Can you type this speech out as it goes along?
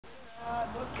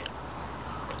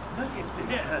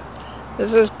This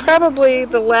is probably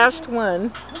the last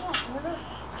one.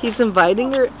 He's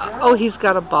inviting her. Oh, he's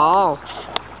got a ball.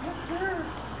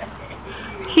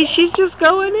 She's just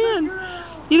going in.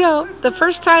 You know, the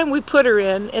first time we put her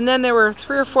in, and then there were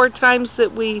 3 or 4 times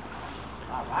that we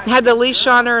had the leash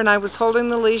on her and I was holding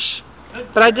the leash,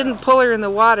 but I didn't pull her in the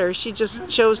water. She just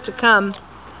chose to come.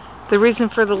 The reason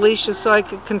for the leash is so I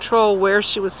could control where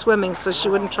she was swimming so she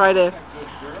wouldn't try to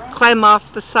climb off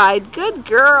the side. Good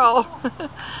girl!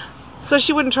 So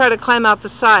she wouldn't try to climb out the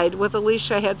side. With a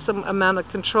leash I had some amount of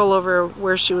control over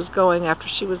where she was going after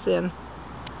she was in.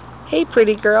 Hey,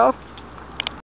 pretty girl.